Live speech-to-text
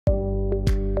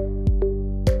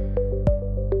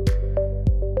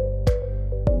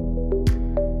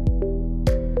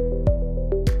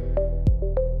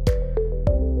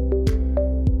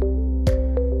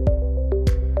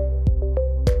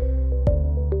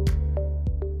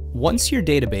Once your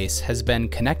database has been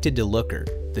connected to Looker,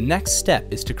 the next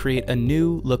step is to create a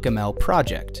new LookML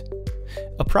project.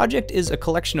 A project is a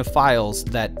collection of files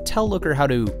that tell Looker how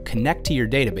to connect to your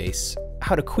database,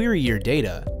 how to query your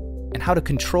data, and how to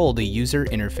control the user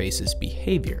interface's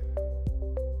behavior.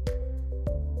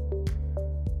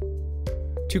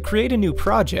 To create a new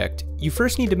project, you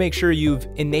first need to make sure you've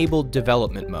enabled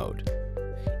development mode.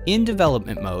 In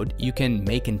development mode, you can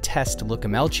make and test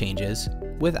LookML changes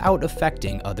without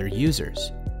affecting other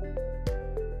users.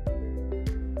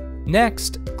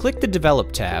 Next, click the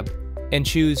Develop tab and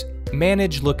choose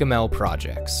Manage LookML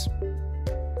Projects.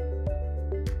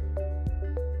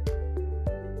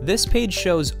 This page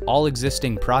shows all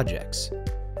existing projects.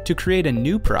 To create a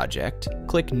new project,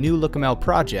 click New LookML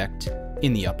Project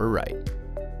in the upper right.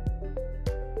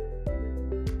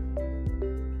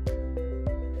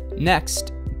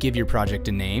 Next, give your project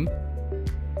a name.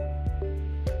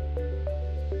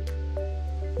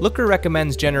 Looker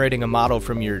recommends generating a model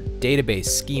from your database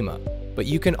schema, but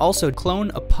you can also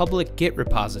clone a public Git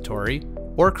repository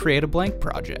or create a blank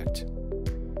project.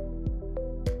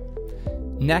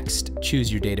 Next,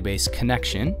 choose your database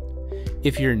connection.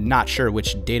 If you're not sure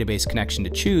which database connection to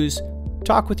choose,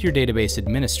 talk with your database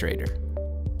administrator.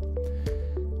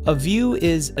 A view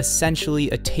is essentially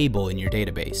a table in your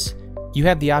database. You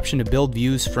have the option to build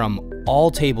views from all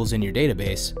tables in your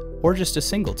database or just a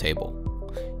single table.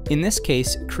 In this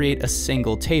case, create a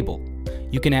single table.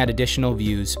 You can add additional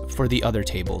views for the other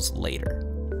tables later.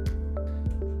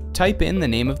 Type in the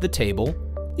name of the table.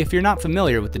 If you're not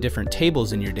familiar with the different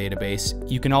tables in your database,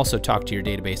 you can also talk to your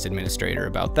database administrator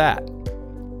about that.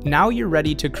 Now you're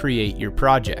ready to create your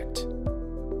project.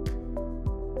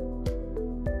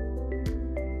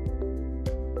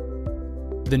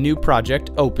 The new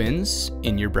project opens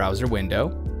in your browser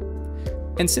window.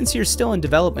 And since you're still in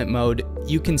development mode,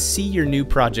 you can see your new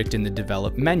project in the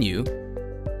Develop menu,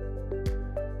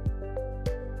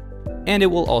 and it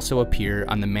will also appear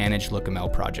on the Manage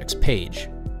LookML Projects page.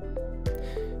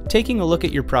 Taking a look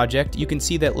at your project, you can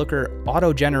see that Looker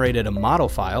auto-generated a model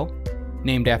file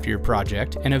named after your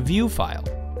project and a view file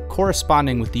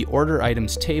corresponding with the order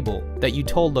items table that you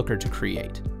told Looker to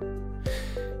create.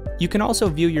 You can also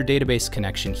view your database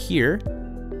connection here.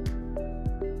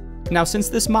 Now, since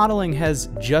this modeling has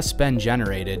just been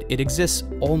generated, it exists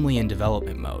only in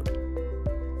development mode.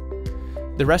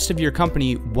 The rest of your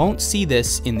company won't see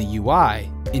this in the UI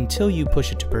until you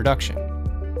push it to production.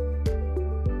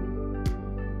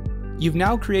 You've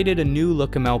now created a new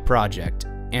LookML project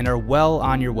and are well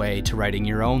on your way to writing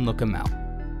your own LookML.